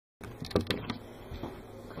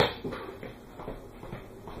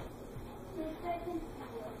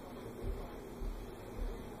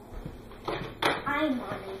Hi,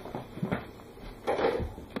 Mommy.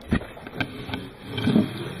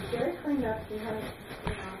 Very cleaned up. You have,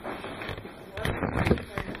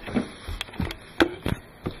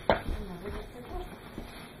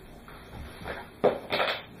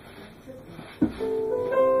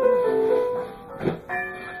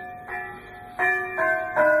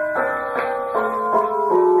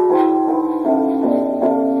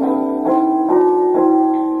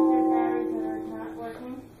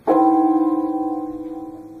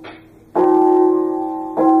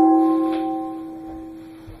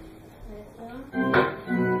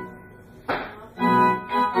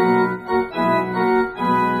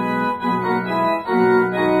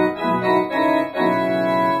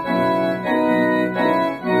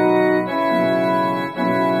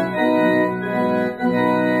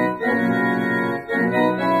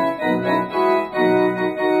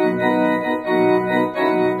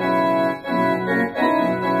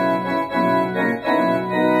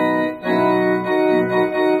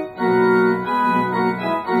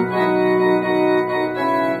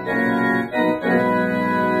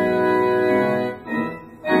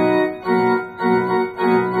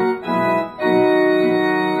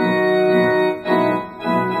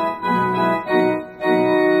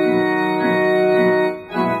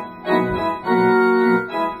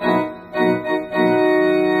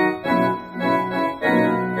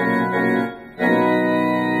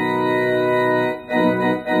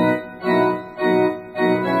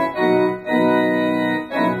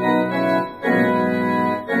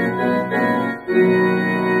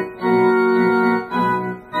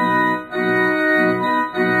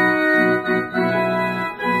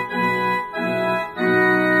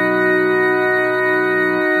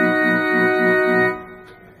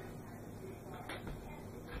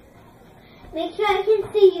 make sure I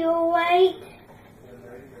can see you, right?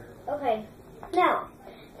 Okay. Now,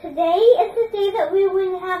 today is the day that we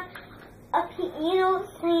will have a piano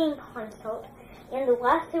singing concert, and the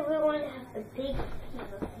last day we will have a big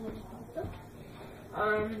piano singing concert.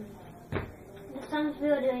 The songs we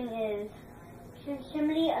are doing is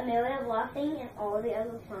Chimney, A Million of Laughing, and all the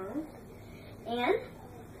other songs, and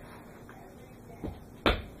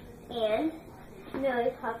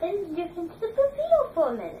Mary Poppins. You can skip the video for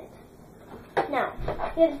a minute. Now,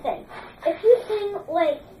 here's the thing. If you sing,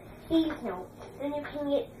 like, these notes, then you can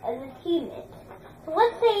get an achievement. So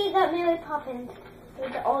let's say that Mary Poppins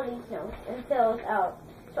reads all these notes and fills out.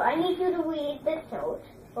 So I need you to read this note,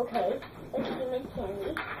 okay? Achievement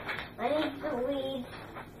Candy. I need you to read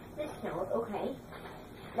this note, okay?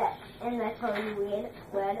 And that's how you read,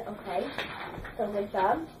 okay? So good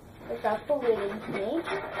job. Good job for reading to me.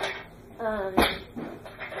 I'm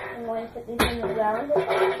going to put these in the ground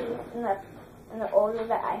in the order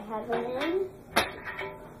that I have them in.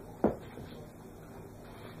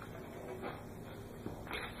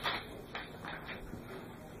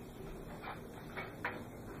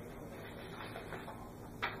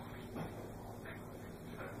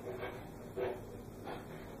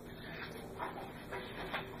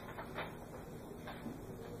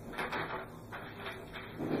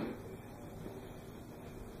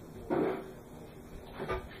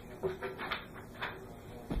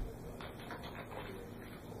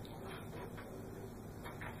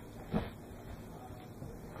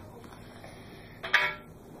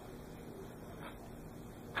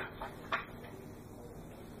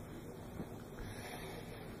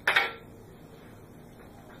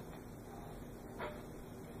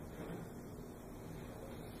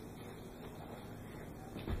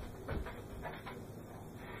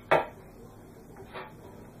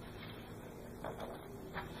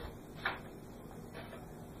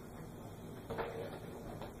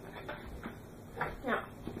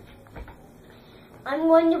 I'm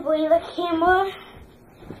going to bring the camera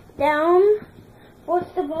down.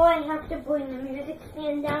 First of all, I have to bring the music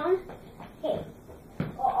stand down. Okay,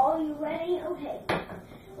 are you ready? Okay.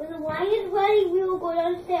 When the line is ready, we will go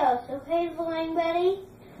downstairs. Okay, is the line ready?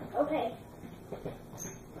 Okay.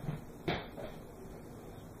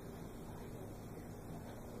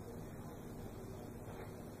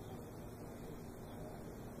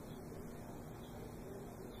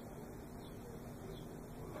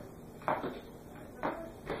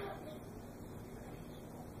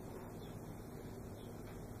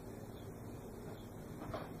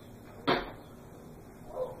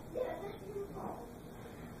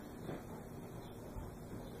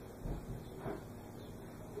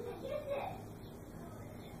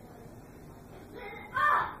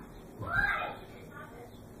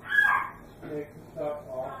 Take the stuff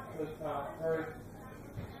off. the top. Hurry.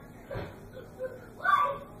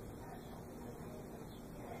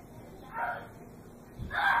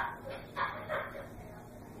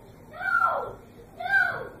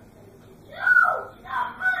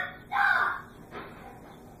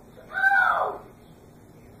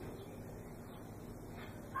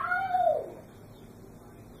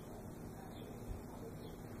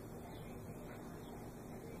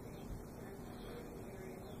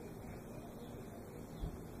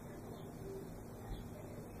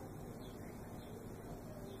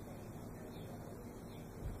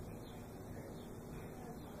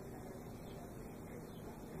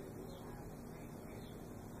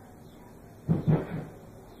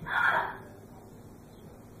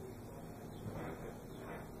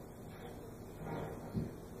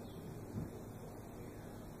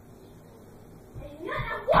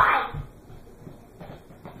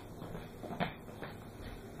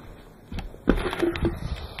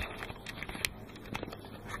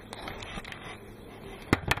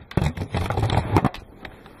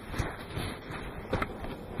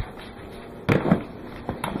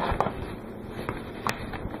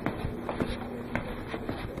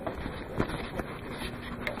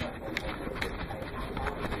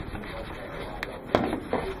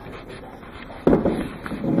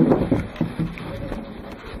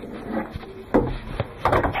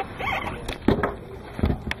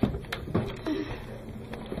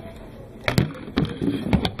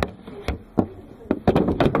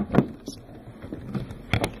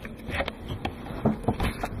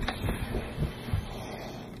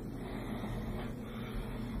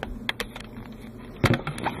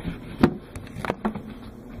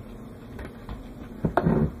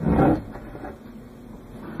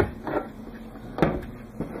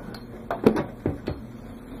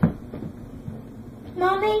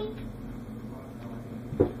 Mommy?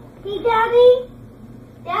 Hey, Daddy?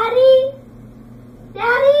 Daddy?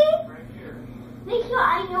 Daddy? Right here. Make sure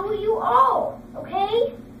I know where you are,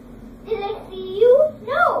 okay? Did I see you?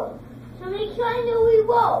 No. So make sure I know where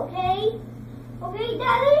you are, okay? Okay,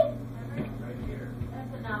 Daddy? Right here.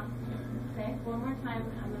 That's enough. Okay, one more time,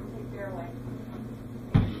 I'm going to take Bear away.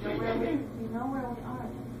 You know where we are.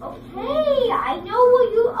 Okay, I know where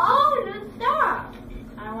you are. Don't stop.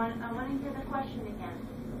 I want to hear the question again.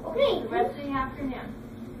 Okay. The rest of the afternoon.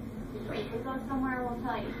 If we go somewhere, we'll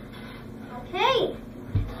tell you. Okay.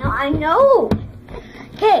 Now I know.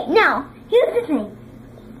 Okay, now, here's the thing.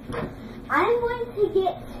 I'm going to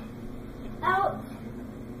get out.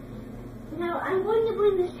 Now, I'm going to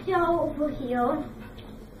bring the shell over here.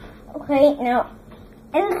 Okay, now,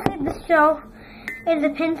 inside the shell is a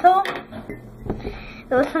pencil.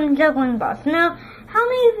 There was some juggling balls. Now, how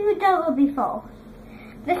many of you juggled before?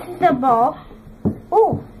 This is the ball.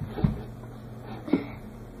 Oh.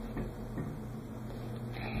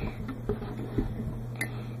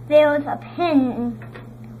 There was a pen,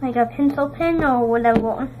 like a pencil pen or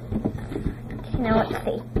whatever. Okay, now let's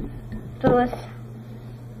see. There was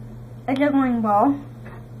a juggling ball.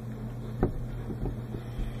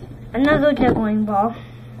 Another juggling ball.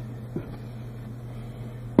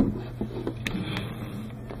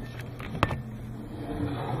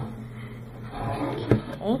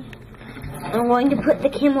 Okay. I'm going to put the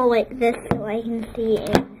camera like this so I can see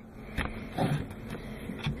it.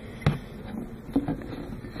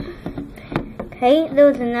 Okay, there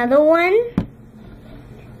was another one,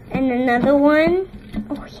 and another one.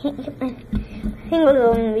 Oh, I can't get my fingers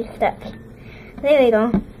are going to be stuck. There we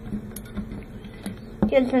go.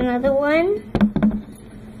 Here's another one.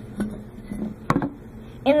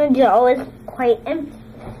 And the jar is quite empty,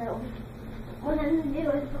 so what I'm going to do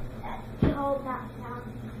is hold that down.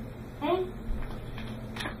 Okay?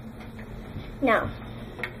 Now.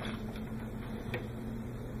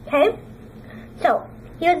 Okay? So,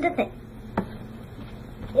 here's the thing.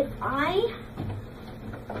 If I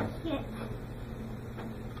get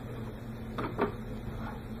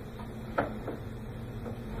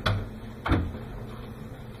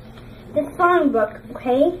the songbook,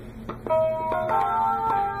 okay?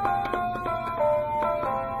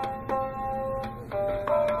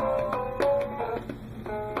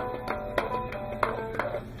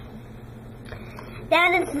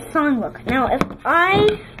 That is the songbook. Now, if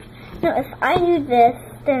I do this,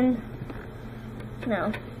 then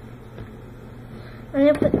no. I'm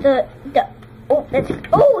gonna put the oh, that's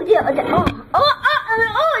oh yeah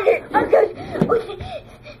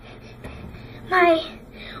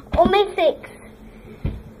my face.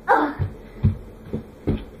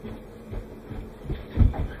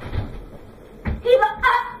 Keep up,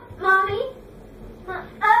 mommy.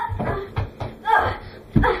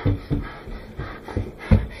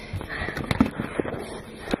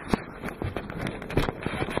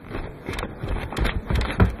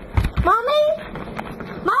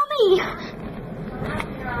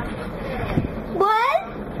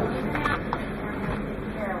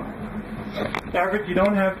 Average, you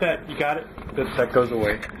don't have that. You got it. That goes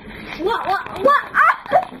away. What?